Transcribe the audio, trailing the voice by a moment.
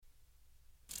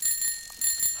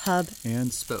hub,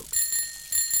 and spoke.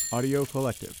 Audio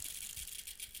Collective.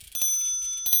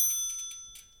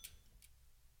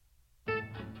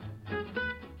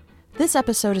 This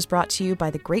episode is brought to you by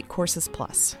the Great Courses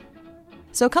Plus.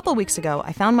 So a couple weeks ago,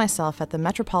 I found myself at the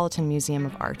Metropolitan Museum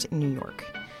of Art in New York,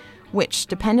 which,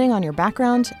 depending on your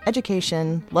background,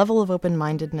 education, level of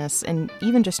open-mindedness, and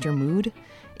even just your mood,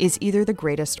 is either the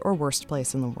greatest or worst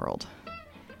place in the world.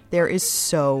 There is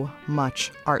so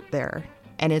much art there,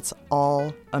 and it's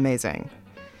all amazing.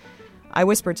 I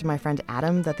whispered to my friend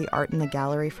Adam that the art in the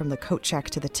gallery from the coat check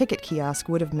to the ticket kiosk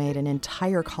would have made an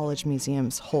entire college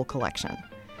museum's whole collection.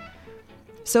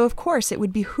 So of course, it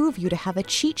would behoove you to have a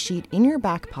cheat sheet in your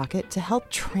back pocket to help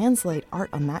translate art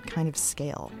on that kind of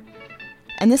scale.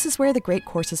 And this is where the Great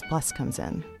Courses Plus comes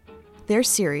in. Their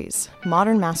series,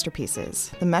 Modern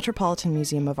Masterpieces, the Metropolitan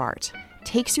Museum of Art,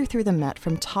 takes you through the Met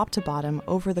from top to bottom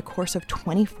over the course of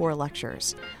 24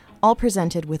 lectures, all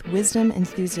presented with wisdom,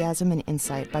 enthusiasm, and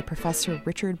insight by Professor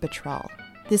Richard Bottrell.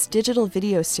 This digital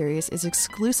video series is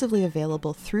exclusively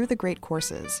available through the Great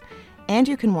Courses, and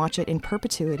you can watch it in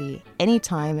perpetuity,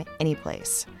 anytime,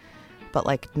 anyplace. But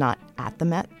not at the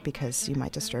Met, because you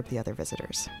might disturb the other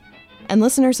visitors. And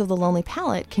listeners of The Lonely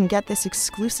Palette can get this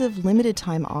exclusive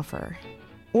limited-time offer.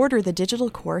 Order the digital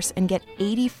course and get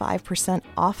 85%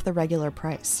 off the regular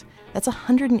price. That's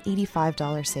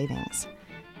 $185 savings.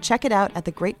 Check it out at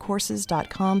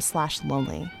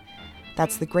thegreatcourses.com/lonely.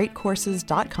 That's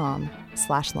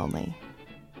thegreatcourses.com/lonely.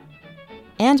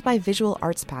 And by Visual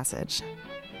Arts Passage.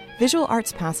 Visual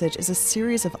Arts Passage is a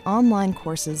series of online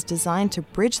courses designed to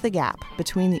bridge the gap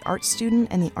between the art student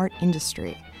and the art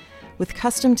industry, with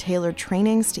custom-tailored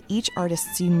trainings to each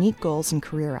artist's unique goals and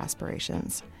career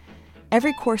aspirations.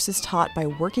 Every course is taught by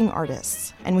working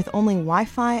artists, and with only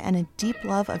Wi-Fi and a deep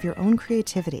love of your own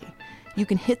creativity, you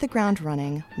can hit the ground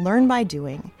running, learn by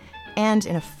doing, and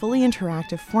in a fully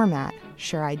interactive format,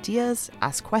 share ideas,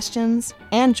 ask questions,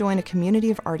 and join a community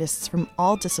of artists from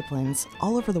all disciplines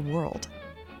all over the world.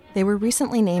 They were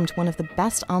recently named one of the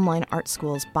best online art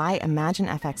schools by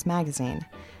ImagineFX magazine,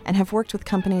 and have worked with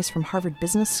companies from Harvard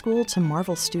Business School to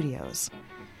Marvel Studios.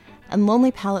 And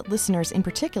Lonely Palette listeners in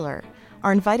particular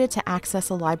are invited to access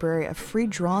a library of free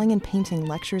drawing and painting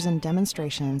lectures and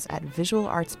demonstrations at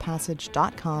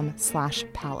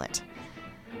visualartspassage.com/palette.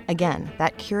 Again,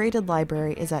 that curated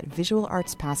library is at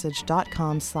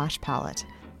visualartspassage.com/palette,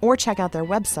 or check out their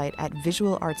website at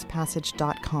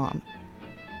visualartspassage.com.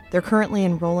 They're currently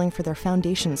enrolling for their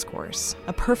Foundations course,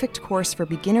 a perfect course for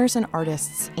beginners and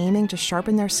artists aiming to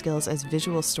sharpen their skills as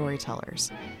visual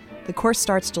storytellers. The course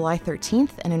starts July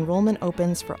 13th, and enrollment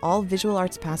opens for all Visual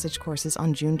Arts Passage courses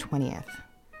on June 20th.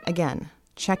 Again,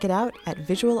 check it out at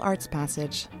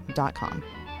visualartspassage.com.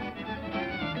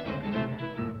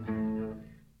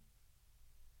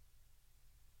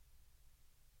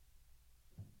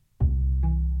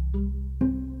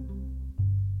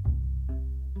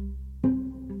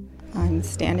 I'm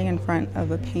standing in front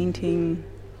of a painting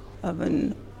of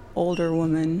an older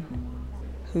woman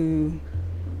who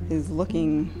is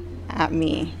looking at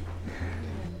me.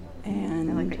 And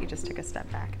I like that you just took a step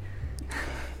back.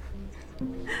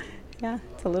 Yeah,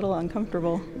 it's a little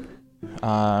uncomfortable.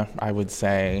 I would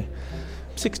say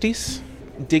 60s,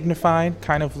 dignified,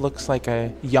 kind of looks like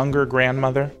a younger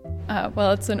grandmother.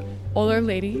 Well, it's an older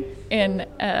lady in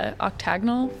an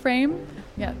octagonal frame.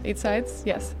 Yeah, 8 sides,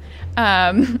 yes.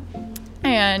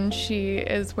 And she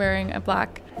is wearing a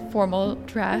black formal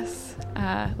dress,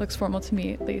 looks formal to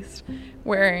me at least,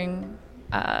 wearing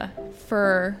a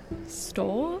fur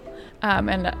stole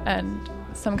and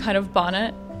some kind of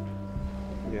bonnet.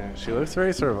 Yeah, she looks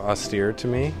very sort of austere to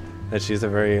me. That she's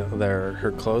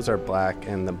her clothes are black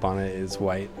and the bonnet is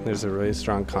white. There's a really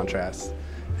strong contrast.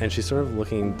 And she's sort of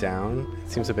looking down.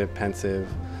 It seems a bit pensive,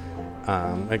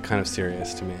 and kind of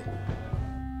serious to me.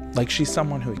 Like she's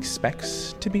someone who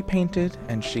expects to be painted,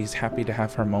 and she's happy to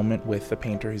have her moment with the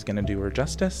painter who's going to do her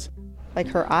justice. Like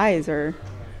her eyes are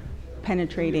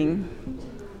penetrating,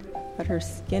 but her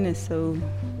skin is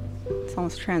it's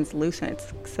almost translucent.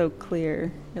 It's so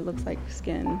clear. It looks like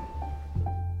skin.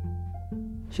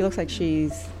 She looks like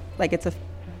it's a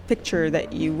picture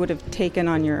that you would have taken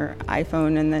on your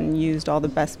iPhone and then used all the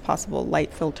best possible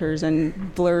light filters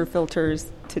and blur filters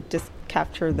to just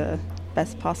capture the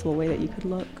best possible way that you could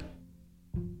look.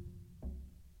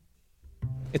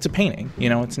 It's a painting,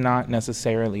 it's not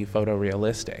necessarily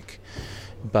photorealistic,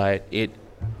 but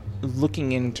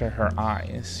looking into her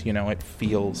eyes, you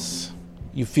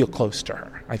feel close to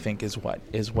her, I think is what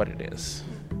it is.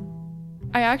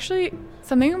 I actually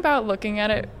Something about looking at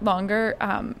it longer,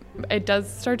 it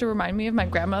does start to remind me of my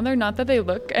grandmother. Not that they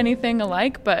look anything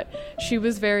alike, but she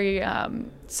was very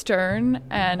stern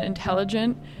and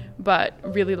intelligent, but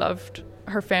really loved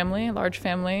her family, a large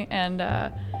family, and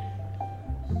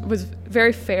was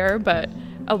very fair, but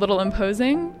a little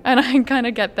imposing. And I kind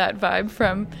of get that vibe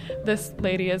from this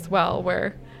lady as well,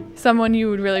 where someone you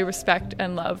would really respect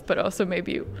and love, but also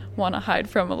maybe want to hide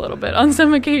from a little bit on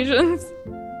some occasions.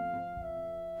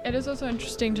 It is also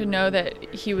interesting to know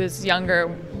that he was younger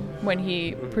when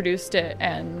he produced it,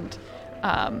 and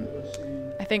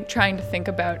I think trying to think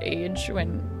about age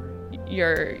when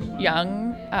you're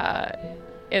young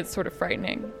is sort of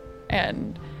frightening,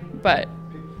 and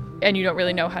you don't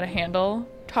really know how to handle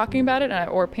talking about it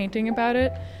or painting about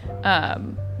it.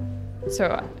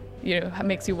 So, it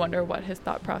makes you wonder what his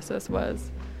thought process was.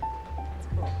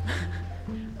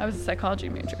 I was a psychology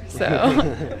major, so.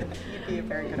 You'd be a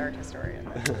very good art historian.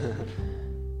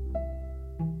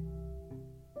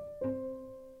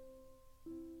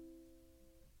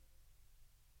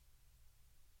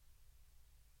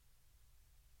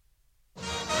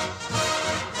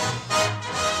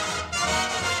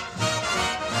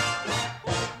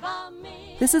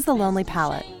 This is The Lonely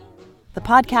Palette, the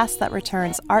podcast that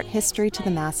returns art history to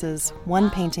the masses, one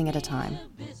painting at a time.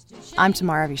 I'm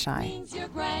Tamara Vishai.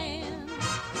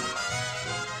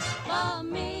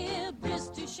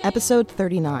 Episode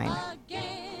 39,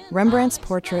 Rembrandt's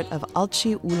portrait of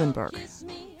Aeltje Uylenburgh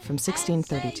from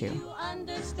 1632.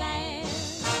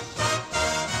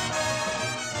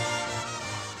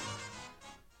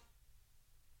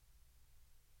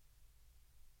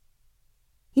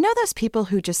 You know those people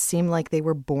who just seem like they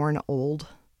were born old?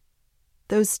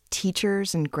 Those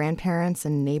teachers and grandparents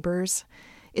and neighbors.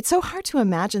 It's so hard to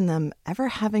imagine them ever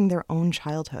having their own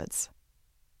childhoods.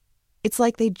 It's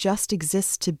like they just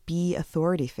exist to be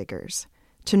authority figures,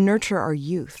 to nurture our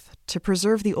youth, to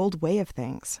preserve the old way of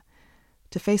things,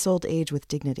 to face old age with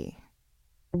dignity.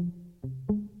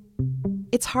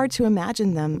 It's hard to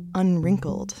imagine them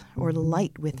unwrinkled or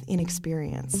light with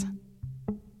inexperience.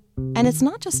 And it's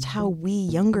not just how we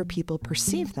younger people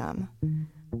perceive them.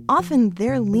 Often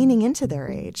they're leaning into their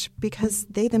age because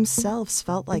they themselves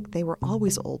felt like they were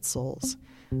always old souls,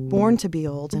 born to be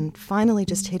old and finally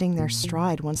just hitting their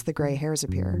stride once the gray hairs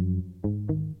appear.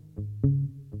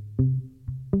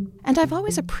 And I've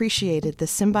always appreciated the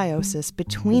symbiosis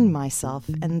between myself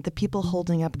and the people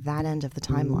holding up that end of the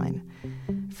timeline.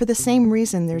 For the same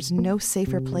reason, there's no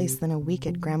safer place than a week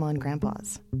at Grandma and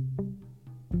Grandpa's.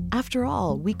 After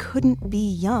all, we couldn't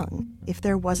be young if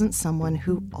there wasn't someone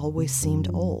who always seemed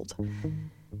old.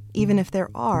 Even if there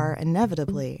are,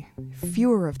 inevitably,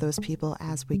 fewer of those people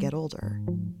as we get older.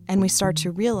 And we start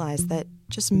to realize that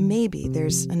just maybe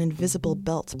there's an invisible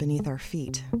belt beneath our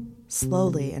feet,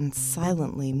 slowly and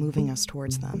silently moving us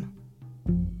towards them.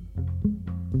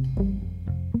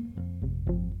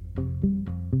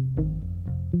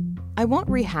 I won't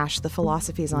rehash the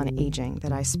philosophies on aging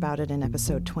that I spouted in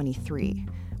episode 23,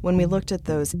 when we looked at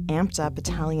those amped-up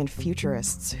Italian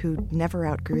futurists who never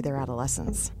outgrew their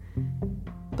adolescence.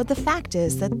 But the fact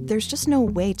is that there's just no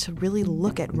way to really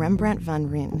look at Rembrandt van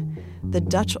Rijn, the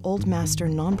Dutch old master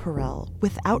nonpareil,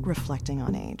 without reflecting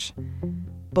on age,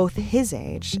 both his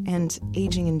age and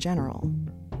aging in general.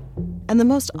 And the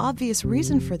most obvious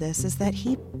reason for this is that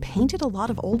he painted a lot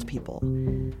of old people,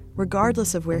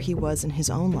 regardless of where he was in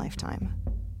his own lifetime.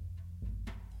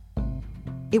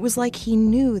 It was like he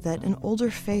knew that an older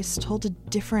face told a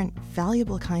different,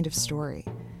 valuable kind of story.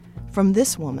 From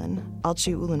this woman,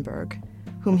 Aeltje Uylenburgh,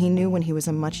 whom he knew when he was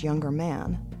a much younger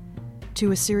man,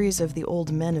 to a series of the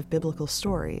old men of biblical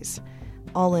stories,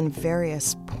 all in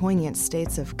various poignant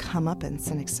states of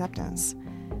comeuppance and acceptance,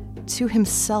 to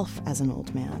himself as an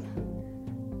old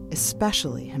man,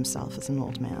 especially himself as an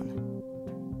old man.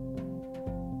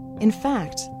 In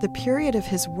fact, the period of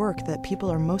his work that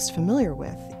people are most familiar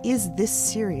with is this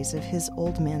series of his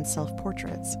old man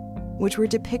self-portraits, which were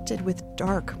depicted with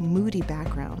dark, moody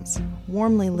backgrounds,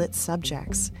 warmly lit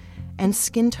subjects, and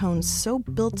skin tones so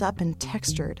built up and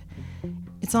textured,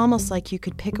 it's almost like you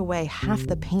could pick away half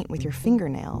the paint with your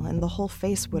fingernail and the whole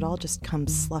face would all just come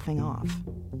sloughing off.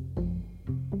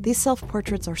 These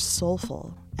self-portraits are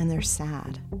soulful and they're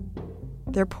sad.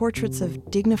 They're portraits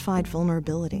of dignified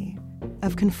vulnerability,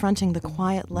 of confronting the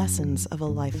quiet lessons of a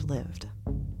life lived.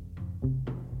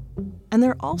 And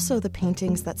they're also the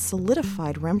paintings that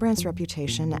solidified Rembrandt's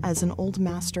reputation as an old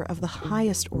master of the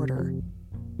highest order.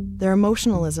 Their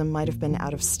emotionalism might have been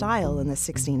out of style in the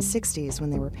 1660s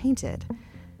when they were painted,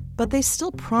 But they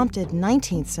still prompted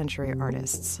 19th century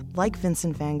artists, like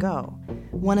Vincent van Gogh,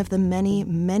 one of the many,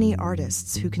 many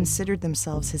artists who considered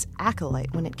themselves his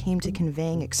acolyte when it came to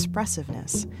conveying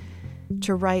expressiveness,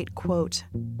 to write, quote,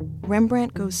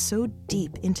 "Rembrandt goes so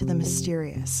deep into the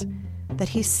mysterious that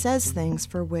he says things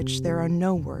for which there are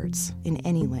no words in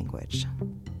any language,"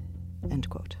 end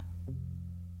quote.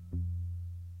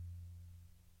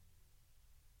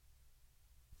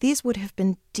 These would have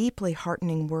been deeply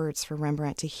heartening words for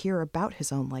Rembrandt to hear about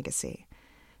his own legacy,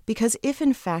 because if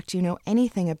in fact you know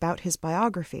anything about his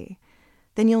biography,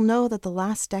 then you'll know that the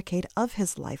last decade of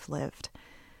his life lived,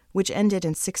 which ended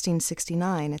in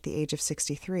 1669 at the age of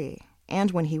 63, and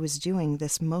when he was doing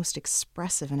this most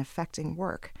expressive and affecting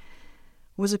work,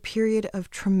 was a period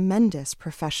of tremendous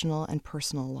professional and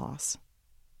personal loss.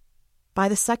 By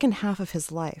the second half of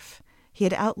his life, he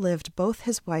had outlived both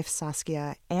his wife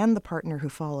Saskia and the partner who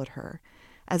followed her,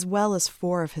 as well as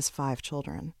 4 of his 5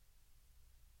 children.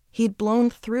 He'd blown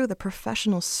through the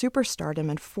professional superstardom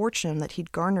and fortune that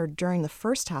he'd garnered during the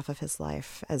first half of his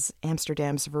life as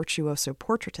Amsterdam's virtuoso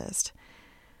portraitist,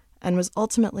 and was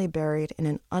ultimately buried in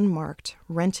an unmarked,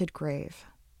 rented grave,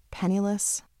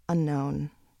 penniless,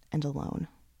 unknown, and alone.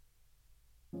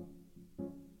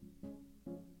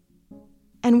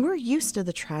 And we're used to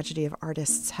the tragedy of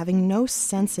artists having no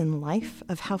sense in life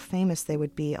of how famous they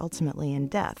would be ultimately in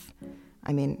death.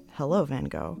 I mean, hello, Van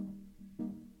Gogh.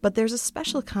 But there's a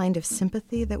special kind of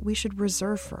sympathy that we should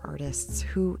reserve for artists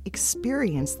who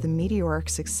experience the meteoric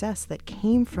success that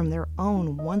came from their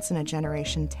own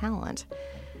once-in-a-generation talent,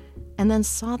 and then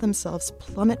saw themselves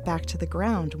plummet back to the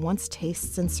ground once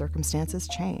tastes and circumstances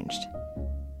changed.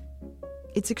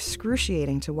 It's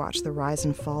excruciating to watch the rise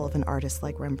and fall of an artist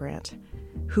like Rembrandt,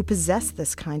 who possessed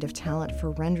this kind of talent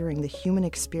for rendering the human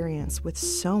experience with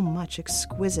so much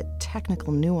exquisite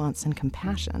technical nuance and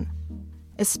compassion,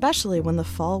 especially when the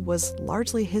fall was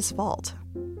largely his fault,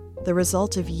 the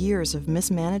result of years of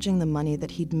mismanaging the money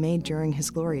that he'd made during his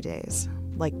glory days,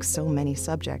 like so many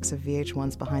subjects of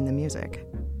VH1's Behind the Music.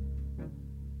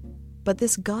 But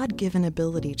this God-given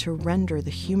ability to render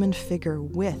the human figure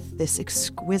with this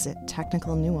exquisite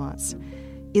technical nuance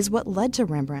is what led to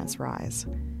Rembrandt's rise,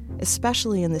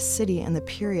 especially in the city and the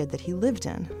period that he lived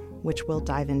in, which we'll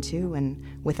dive into, and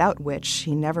without which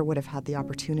he never would have had the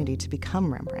opportunity to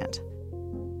become Rembrandt.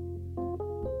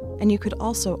 And you could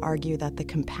also argue that the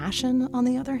compassion, on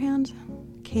the other hand,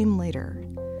 came later,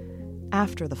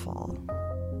 after the fall,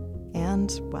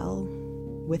 and, well,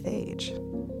 with age.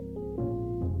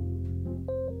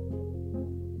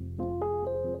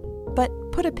 But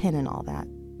put a pin in all that.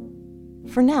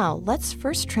 For now, let's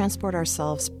first transport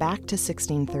ourselves back to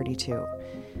 1632,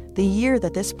 the year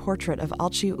that this portrait of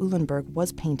Aeltje Uylenburgh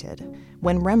was painted,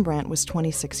 when Rembrandt was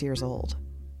 26 years old.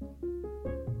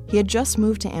 He had just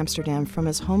moved to Amsterdam from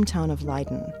his hometown of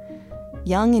Leiden,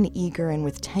 young and eager and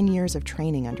with 10 years of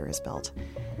training under his belt,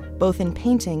 both in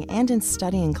painting and in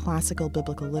studying classical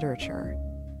biblical literature.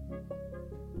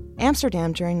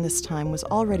 Amsterdam during this time was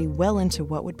already well into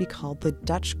what would be called the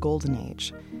Dutch Golden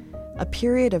Age, a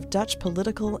period of Dutch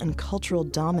political and cultural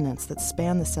dominance that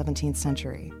spanned the 17th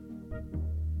century.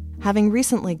 Having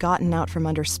recently gotten out from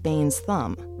under Spain's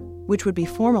thumb, which would be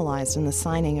formalized in the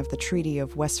signing of the Treaty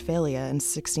of Westphalia in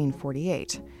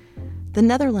 1648, the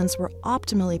Netherlands were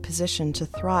optimally positioned to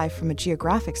thrive from a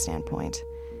geographic standpoint,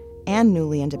 and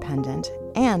newly independent,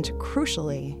 and,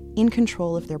 crucially, in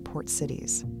control of their port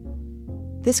cities.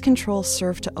 This control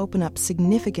served to open up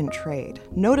significant trade,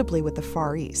 notably with the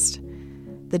Far East.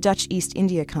 The Dutch East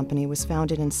India Company was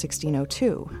founded in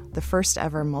 1602, the first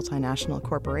ever multinational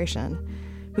corporation,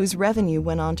 whose revenue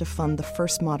went on to fund the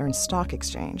first modern stock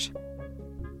exchange.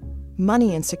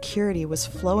 Money and security was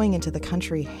flowing into the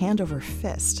country hand over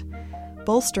fist,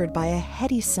 bolstered by a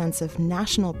heady sense of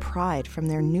national pride from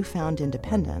their newfound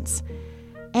independence,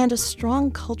 and a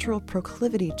strong cultural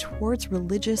proclivity towards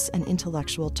religious and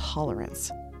intellectual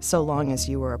tolerance, so long as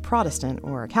you were a Protestant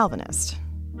or a Calvinist.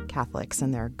 Catholics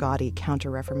and their gaudy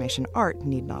counter-Reformation art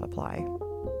need not apply.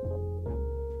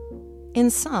 In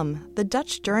sum, the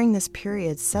Dutch during this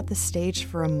period set the stage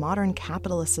for a modern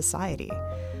capitalist society,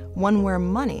 one where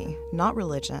money, not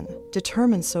religion,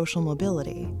 determined social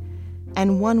mobility,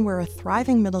 and one where a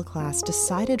thriving middle class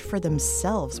decided for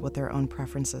themselves what their own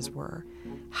preferences were,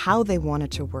 how they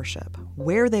wanted to worship,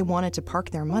 where they wanted to park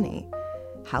their money,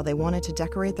 how they wanted to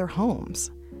decorate their homes,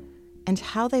 and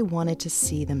how they wanted to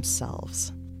see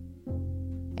themselves.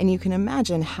 And you can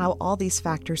imagine how all these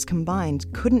factors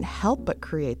combined couldn't help but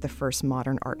create the first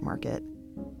modern art market,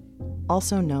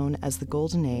 also known as the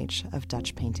Golden Age of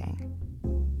Dutch painting.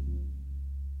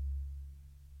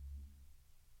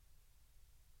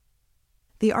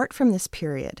 The art from this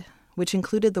period, which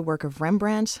included the work of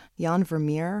Rembrandt, Jan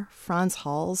Vermeer, Frans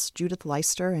Hals, Judith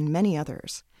Leister, and many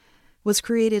others, was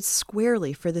created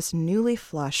squarely for this newly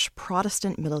flush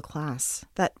Protestant middle class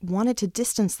that wanted to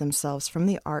distance themselves from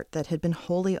the art that had been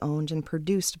wholly owned and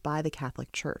produced by the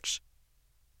Catholic Church.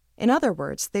 In other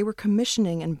words, they were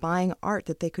commissioning and buying art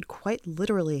that they could quite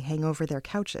literally hang over their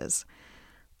couches,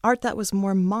 art that was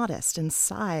more modest in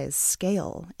size,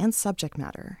 scale, and subject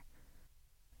matter.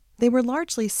 They were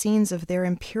largely scenes of their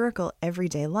empirical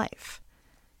everyday life,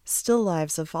 still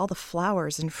lives of all the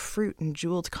flowers and fruit and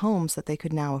jeweled combs that they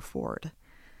could now afford,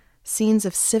 scenes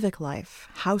of civic life,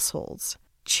 households,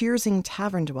 cheersing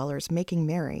tavern dwellers making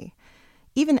merry,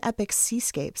 even epic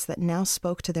seascapes that now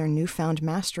spoke to their newfound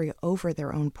mastery over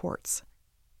their own ports.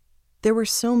 There were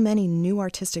so many new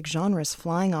artistic genres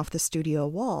flying off the studio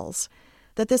walls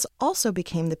that this also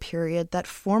became the period that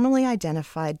formally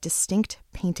identified distinct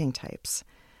painting types,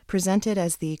 presented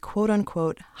as the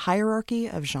quote-unquote hierarchy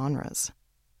of genres.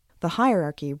 The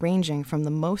hierarchy ranging from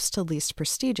the most to least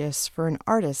prestigious for an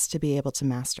artist to be able to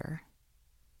master.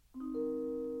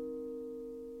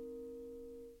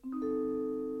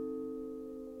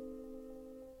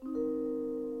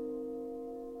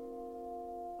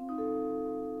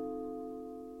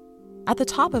 At the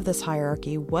top of this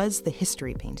hierarchy was the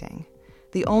history painting,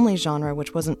 the only genre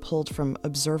which wasn't pulled from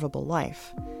observable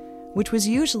life, which was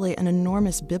usually an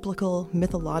enormous biblical,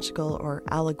 mythological, or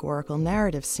allegorical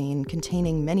narrative scene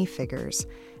containing many figures,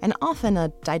 and often a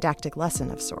didactic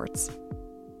lesson of sorts.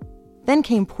 Then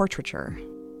came portraiture,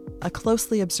 a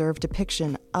closely observed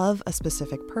depiction of a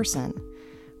specific person,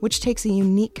 which takes a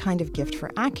unique kind of gift for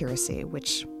accuracy,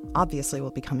 which obviously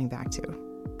we'll be coming back to.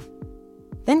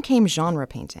 Then came genre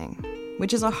painting,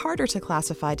 which is a harder to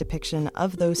classify depiction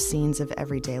of those scenes of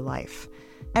everyday life.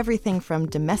 Everything from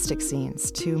domestic scenes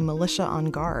to militia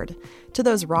on guard to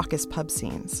those raucous pub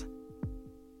scenes.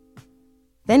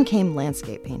 Then came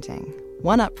landscape painting,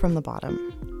 one up from the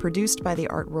bottom, produced by the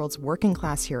art world's working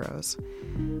class heroes,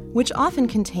 which often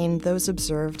contained those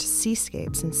observed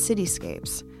seascapes and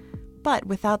cityscapes, but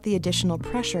without the additional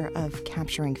pressure of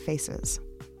capturing faces.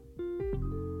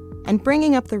 And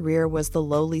bringing up the rear was the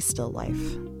lowly still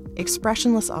life,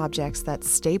 expressionless objects that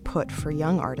stay put for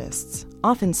young artists,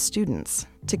 often students,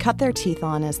 to cut their teeth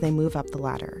on as they move up the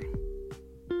ladder.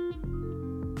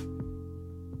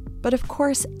 But of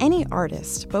course, any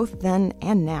artist, both then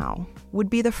and now, would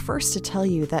be the first to tell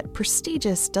you that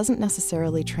prestigious doesn't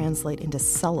necessarily translate into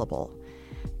sellable,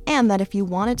 and that if you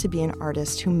wanted to be an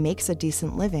artist who makes a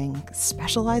decent living,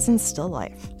 specialize in still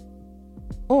life.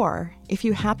 Or, if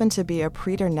you happen to be a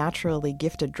preternaturally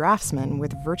gifted draftsman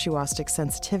with virtuosic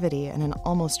sensitivity and an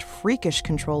almost freakish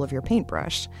control of your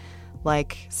paintbrush,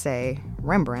 like, say,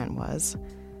 Rembrandt was,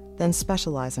 then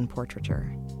specialize in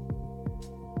portraiture.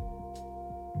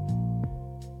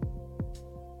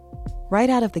 Right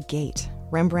out of the gate,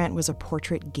 Rembrandt was a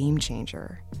portrait game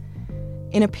changer.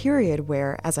 In a period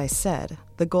where, as I said,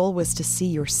 the goal was to see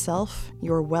yourself,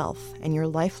 your wealth, and your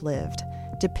life lived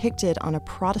depicted on a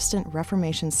Protestant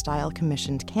Reformation-style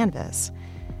commissioned canvas,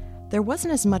 there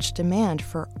wasn't as much demand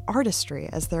for artistry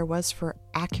as there was for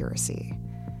accuracy.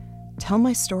 Tell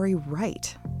my story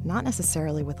right, not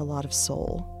necessarily with a lot of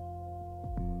soul.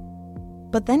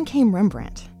 But then came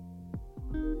Rembrandt.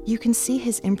 You can see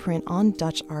his imprint on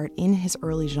Dutch art in his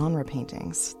early genre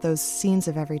paintings, those scenes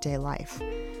of everyday life,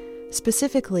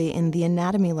 specifically in The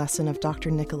Anatomy Lesson of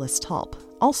Dr. Nicholas Tulp,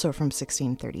 also from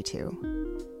 1632.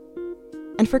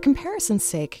 And for comparison's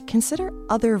sake, consider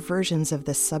other versions of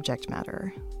this subject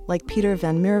matter, like Peter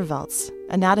van Miervelt's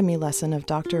Anatomy Lesson of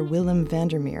Dr. Willem van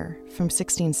der Meer from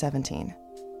 1617.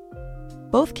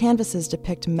 Both canvases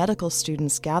depict medical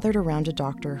students gathered around a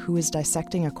doctor who is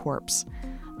dissecting a corpse,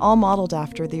 all modeled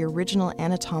after the original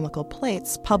anatomical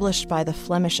plates published by the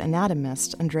Flemish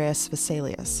anatomist Andreas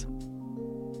Vesalius.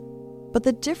 But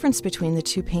the difference between the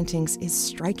two paintings is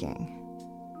striking.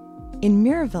 In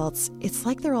Miervelt's, it's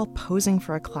like they're all posing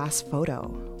for a class photo,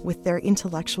 with their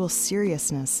intellectual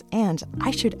seriousness and,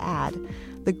 I should add,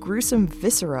 the gruesome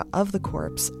viscera of the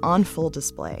corpse on full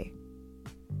display.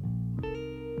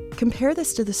 Compare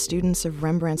this to the students of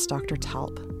Rembrandt's Dr.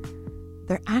 Tulp.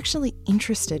 They're actually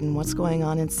interested in what's going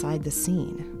on inside the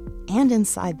scene, and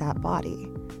inside that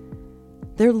body.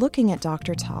 They're looking at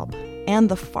Dr. Tulp and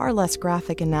the far less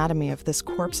graphic anatomy of this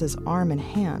corpse's arm and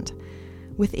hand,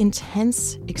 with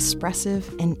intense,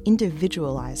 expressive, and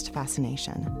individualized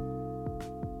fascination.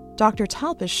 Dr.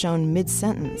 Tulp is shown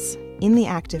mid-sentence, in the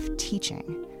act of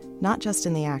teaching, not just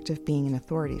in the act of being an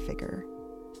authority figure.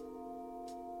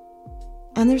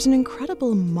 And there's an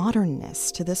incredible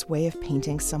modernness to this way of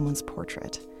painting someone's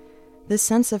portrait. This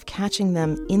sense of catching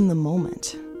them in the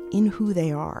moment, in who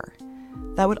they are,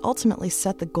 that would ultimately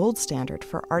set the gold standard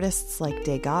for artists like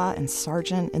Degas and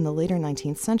Sargent in the later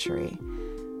 19th century.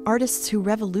 Artists who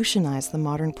revolutionized the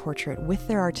modern portrait with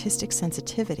their artistic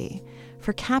sensitivity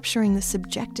for capturing the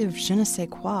subjective je ne sais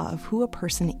quoi of who a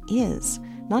person is,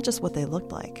 not just what they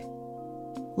looked like.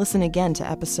 Listen again to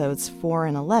episodes 4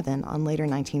 and 11 on later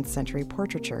 19th century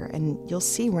portraiture, and you'll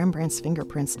see Rembrandt's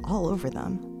fingerprints all over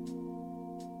them.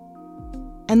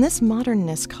 And this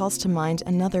modernness calls to mind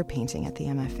another painting at the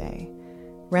MFA,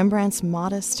 Rembrandt's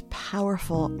modest,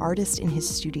 powerful Artist in His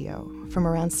Studio from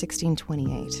around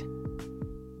 1628.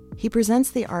 He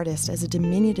presents the artist as a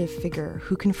diminutive figure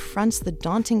who confronts the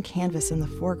daunting canvas in the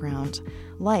foreground,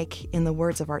 like, in the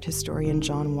words of art historian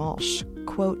John Walsh,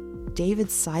 quote, David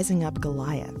sizing up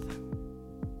Goliath.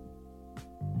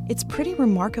 It's pretty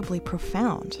remarkably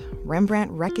profound,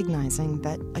 Rembrandt recognizing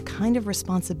that a kind of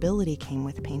responsibility came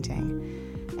with painting,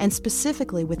 and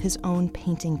specifically with his own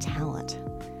painting talent.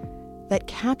 That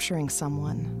capturing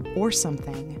someone or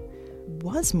something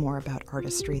was more about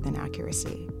artistry than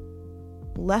accuracy.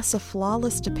 Less a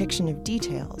flawless depiction of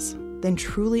details than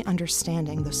truly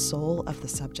understanding the soul of the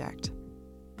subject.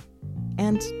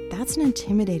 And that's an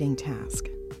intimidating task.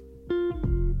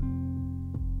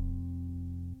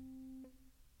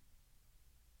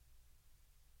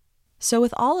 So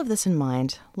with all of this in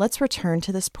mind, let's return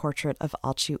to this portrait of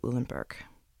Aeltje Uylenburgh.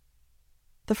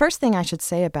 The first thing I should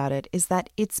say about it is that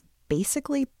it's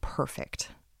basically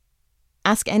perfect.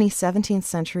 Ask any 17th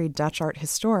century Dutch art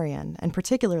historian, and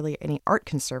particularly any art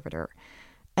conservator,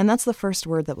 and that's the first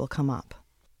word that will come up.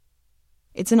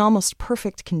 It's in almost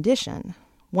perfect condition,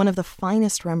 one of the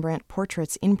finest Rembrandt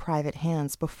portraits in private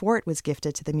hands before it was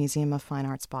gifted to the Museum of Fine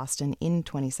Arts Boston in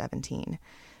 2017.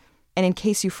 And in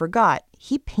case you forgot,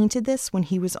 he painted this when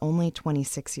he was only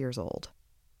 26 years old.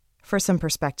 For some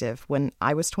perspective, when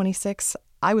I was 26,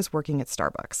 I was working at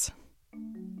Starbucks.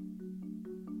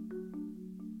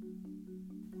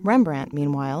 Rembrandt,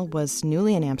 meanwhile, was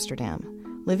newly in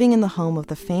Amsterdam, living in the home of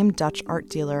the famed Dutch art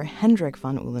dealer Hendrik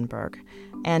van Uylenburgh,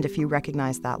 and if you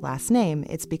recognize that last name,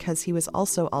 it's because he was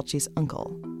also Aeltje's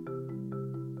uncle.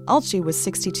 Aeltje was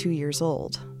 62 years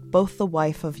old, both the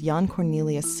wife of Jan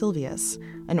Cornelius Silvius,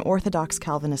 an Orthodox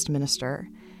Calvinist minister,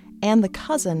 and the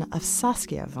cousin of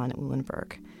Saskia van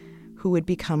Uylenburgh, who would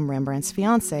become Rembrandt's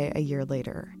fiancée a year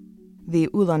later. The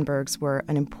Uylenburghs were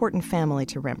an important family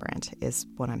to Rembrandt, is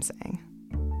what I'm saying.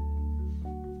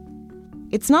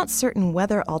 It's not certain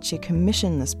whether Aeltje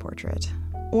commissioned this portrait,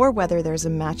 or whether there's a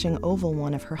matching oval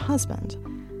one of her husband.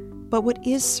 But what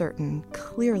is certain,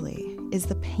 clearly, is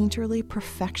the painterly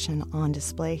perfection on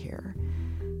display here.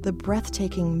 The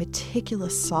breathtaking,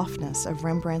 meticulous softness of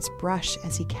Rembrandt's brush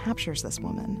as he captures this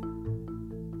woman.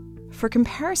 For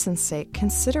comparison's sake,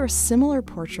 consider a similar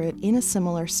portrait in a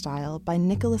similar style by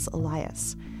Nicholas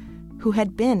Elias, who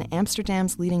had been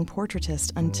Amsterdam's leading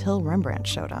portraitist until Rembrandt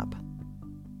showed up.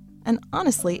 And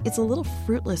honestly, it's a little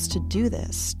fruitless to do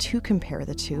this, to compare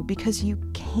the two, because you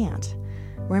can't.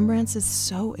 Rembrandt's is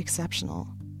so exceptional.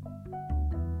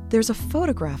 There's a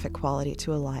photographic quality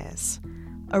to Elias,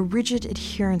 a rigid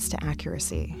adherence to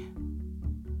accuracy.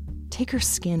 Take her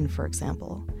skin, for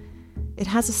example. It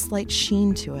has a slight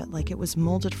sheen to it, like it was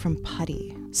molded from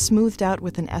putty, smoothed out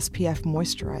with an SPF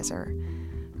moisturizer.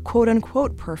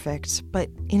 Quote-unquote perfect, but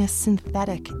in a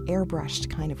synthetic, airbrushed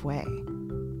kind of way.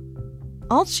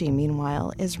 Aeltje,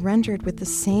 meanwhile, is rendered with the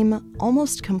same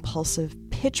almost compulsive,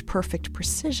 pitch-perfect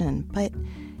precision, but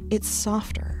it's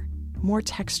softer, more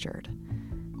textured,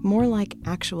 more like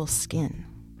actual skin.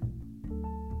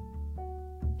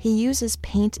 He uses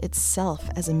paint itself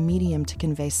as a medium to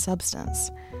convey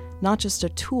substance, not just a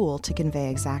tool to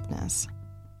convey exactness.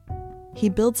 He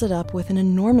builds it up with an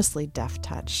enormously deft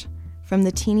touch, from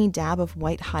the teeny dab of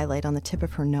white highlight on the tip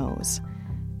of her nose,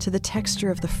 to the texture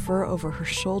of the fur over her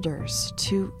shoulders,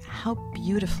 to how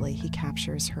beautifully he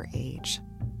captures her age.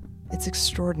 It's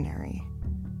extraordinary.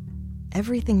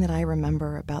 Everything that I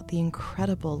remember about the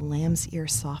incredible lamb's ear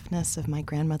softness of my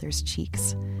grandmother's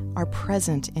cheeks are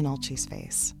present in Aeltje's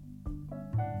face.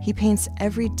 He paints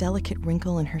every delicate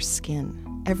wrinkle in her skin,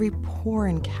 every pore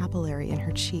and capillary in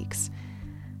her cheeks,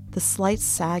 the slight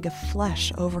sag of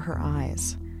flesh over her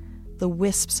eyes, the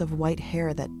wisps of white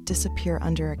hair that disappear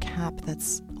under a cap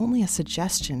that's only a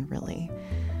suggestion, really,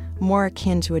 more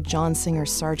akin to a John Singer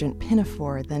Sargent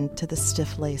pinafore than to the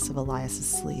stiff lace of Elias's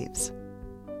sleeves.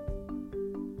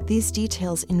 These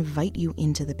details invite you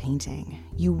into the painting.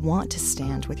 You want to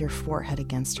stand with your forehead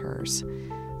against hers,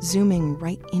 zooming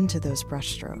right into those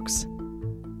brushstrokes.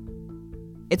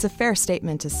 It's a fair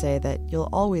statement to say that you'll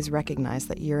always recognize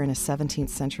that you're in a 17th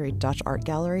century Dutch art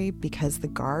gallery because the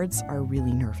guards are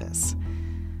really nervous.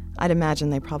 I'd imagine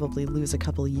they probably lose a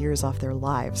couple years off their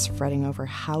lives fretting over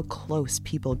how close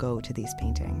people go to these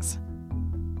paintings.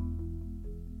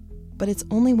 But it's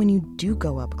only when you do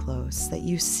go up close that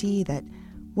you see that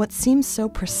what seems so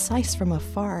precise from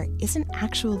afar isn't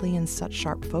actually in such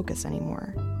sharp focus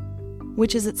anymore,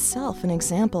 which is itself an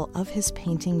example of his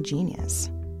painting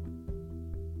genius.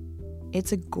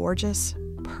 It's a gorgeous,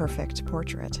 perfect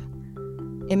portrait.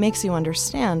 It makes you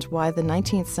understand why the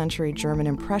 19th century German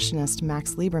impressionist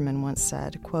Max Liebermann once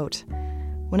said, quote,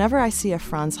 "Whenever I see a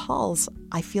Franz Hals,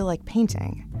 I feel like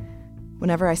painting.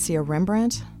 Whenever I see a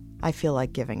Rembrandt, I feel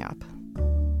like giving up."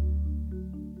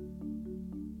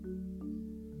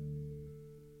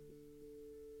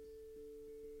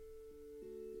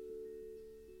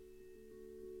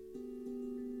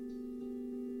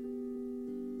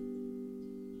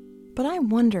 But I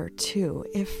wonder, too,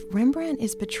 if Rembrandt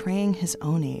is betraying his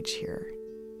own age here.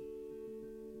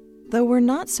 Though we're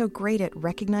not so great at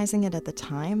recognizing it at the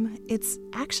time, it's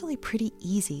actually pretty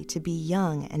easy to be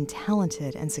young and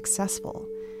talented and successful.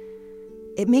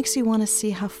 It makes you want to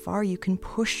see how far you can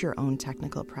push your own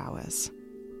technical prowess.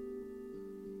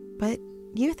 But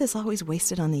youth is always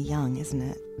wasted on the young, isn't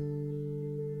it?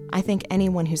 I think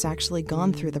anyone who's actually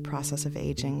gone through the process of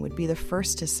aging would be the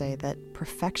first to say that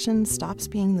perfection stops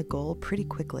being the goal pretty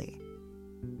quickly.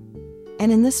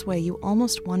 And in this way, you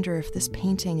almost wonder if this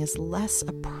painting is less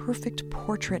a perfect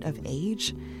portrait of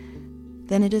age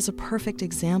than it is a perfect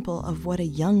example of what a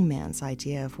young man's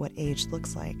idea of what age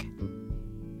looks like.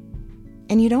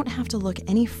 And you don't have to look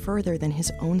any further than his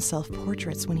own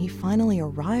self-portraits when he finally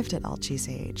arrived at Aeltje's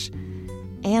age,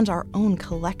 and our own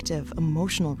collective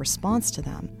emotional response to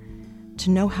them, to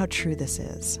know how true this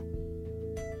is.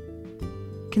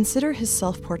 Consider his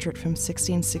self-portrait from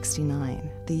 1669,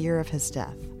 the year of his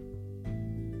death.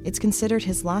 It's considered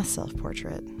his last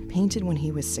self-portrait, painted when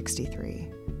he was 63,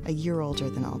 a year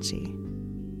older than Aeltje.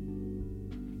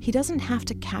 He doesn't have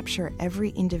to capture every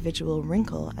individual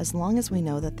wrinkle as long as we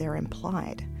know that they're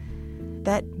implied.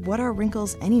 That what are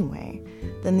wrinkles anyway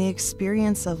than the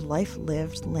experience of life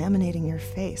lived laminating your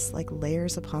face like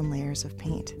layers upon layers of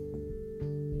paint?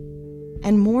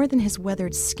 And more than his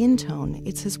weathered skin tone,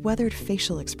 it's his weathered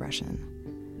facial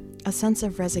expression, a sense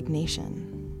of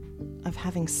resignation, of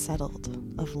having settled,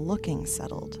 of looking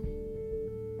settled.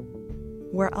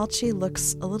 Where Aeltje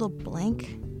looks a little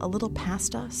blank, a little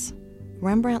past us,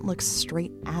 Rembrandt looks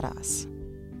straight at us.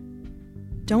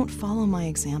 Don't follow my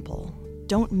example.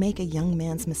 Don't make a young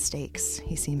man's mistakes,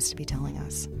 he seems to be telling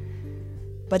us.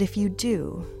 But if you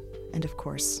do, and of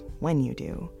course, when you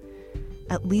do,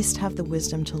 at least have the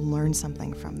wisdom to learn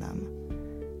something from them,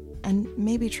 and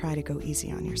maybe try to go easy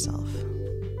on yourself.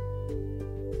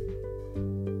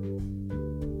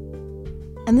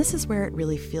 And this is where it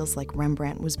really feels like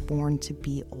Rembrandt was born to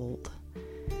be old.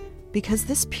 Because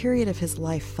this period of his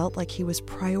life felt like he was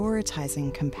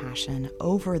prioritizing compassion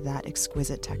over that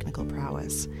exquisite technical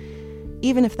prowess,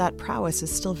 even if that prowess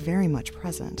is still very much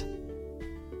present.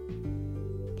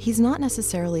 He's not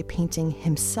necessarily painting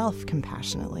himself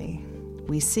compassionately.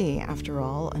 We see, after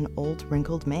all, an old,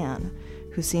 wrinkled man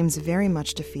who seems very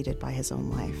much defeated by his own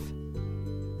life.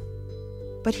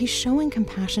 But he's showing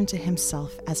compassion to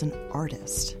himself as an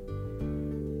artist.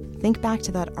 Think back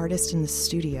to that artist in the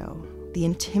studio, the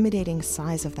intimidating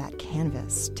size of that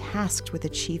canvas, tasked with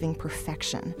achieving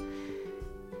perfection.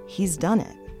 He's done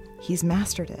it. He's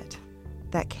mastered it.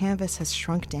 That canvas has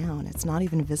shrunk down. It's not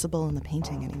even visible in the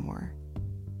painting anymore.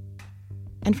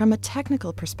 And from a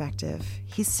technical perspective,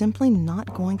 he's simply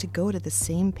not going to go to the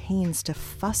same pains to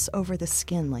fuss over the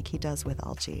skin like he does with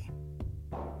Aeltje.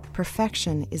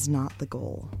 Perfection is not the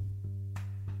goal.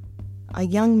 A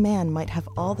young man might have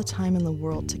all the time in the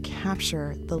world to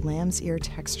capture the lamb's ear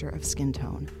texture of skin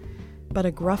tone, but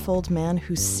a gruff old man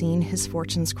who's seen his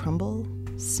fortunes crumble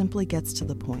simply gets to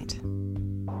the point.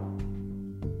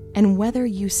 And whether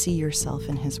you see yourself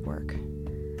in his work,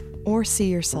 or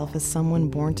see yourself as someone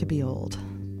born to be old,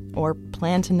 or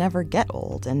plan to never get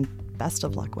old, and best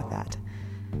of luck with that,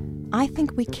 I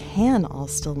think we can all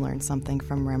still learn something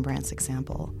from Rembrandt's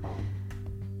example.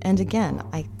 And again,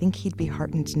 I think he'd be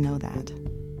heartened to know that.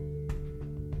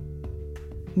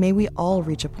 May we all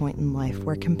reach a point in life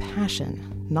where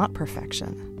compassion, not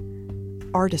perfection,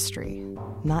 artistry,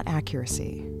 not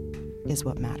accuracy, is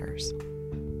what matters.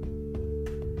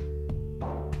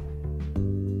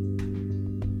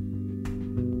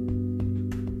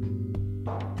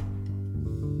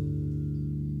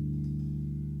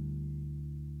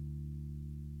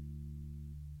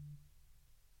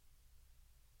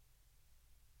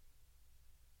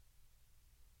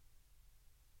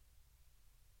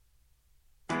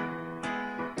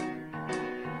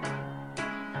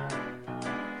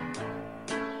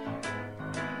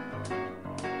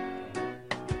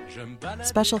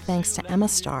 Special thanks to Emma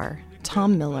Starr,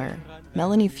 Tom Miller,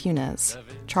 Melanie Funes,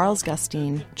 Charles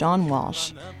Gustine, John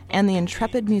Walsh, and the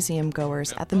intrepid museum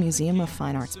goers at the Museum of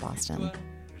Fine Arts Boston.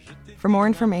 For more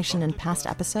information and past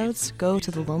episodes, go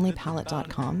to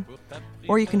thelonelypalette.com,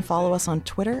 or you can follow us on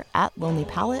Twitter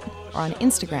 @LonelyPalette, or on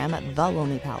Instagram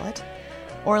 @TheLonelyPalette,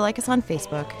 or like us on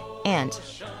Facebook. And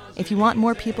if you want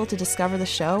more people to discover the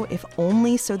show, if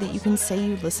only so that you can say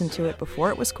you listened to it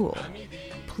before it was cool,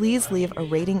 please leave a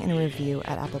rating and a review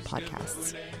at Apple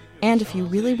Podcasts. And if you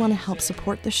really want to help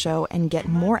support the show and get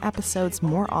more episodes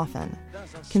more often,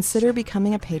 consider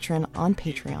becoming a patron on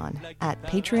Patreon at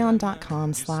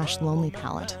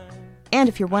patreon.com/lonelypalette. And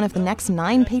if you're one of the next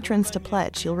 9 patrons to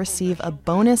pledge, you'll receive a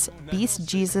bonus Beast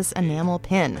Jesus enamel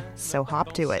pin, so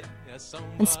hop to it.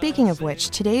 And speaking of which,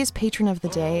 today's patron of the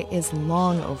day is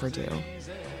long overdue.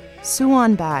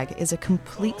 Suwon Bag is a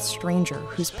complete stranger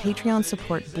whose Patreon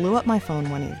support blew up my phone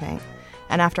one evening.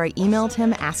 And after I emailed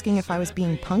him asking if I was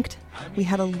being punked, we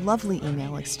had a lovely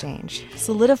email exchange,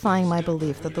 solidifying my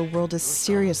belief that the world is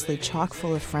seriously chock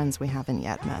full of friends we haven't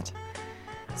yet met.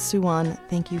 Suwon,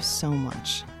 thank you so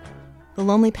much. The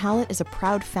Lonely Palette is a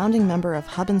proud founding member of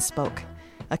Hub and Spoke,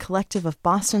 a collective of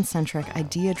Boston-centric,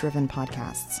 idea-driven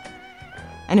podcasts.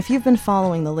 And if you've been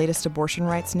following the latest abortion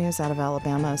rights news out of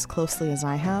Alabama as closely as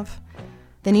I have,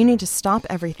 then you need to stop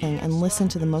everything and listen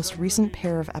to the most recent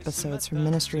pair of episodes from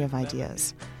Ministry of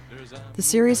Ideas. The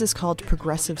series is called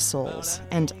Progressive Souls,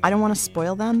 and I don't want to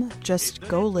spoil them, just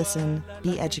go listen,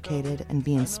 be educated, and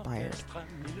be inspired.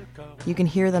 You can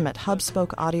hear them at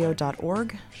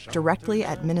hubspokeaudio.org, directly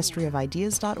at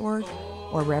ministryofideas.org,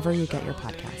 or wherever you get your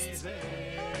podcasts.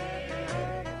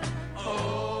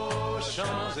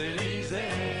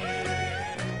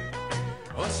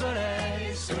 Au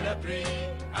soleil, sous la pluie,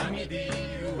 à midi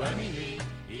ou à minuit,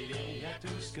 il y a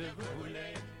tout ce que vous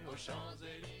voulez aux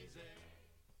Champs-Élysées.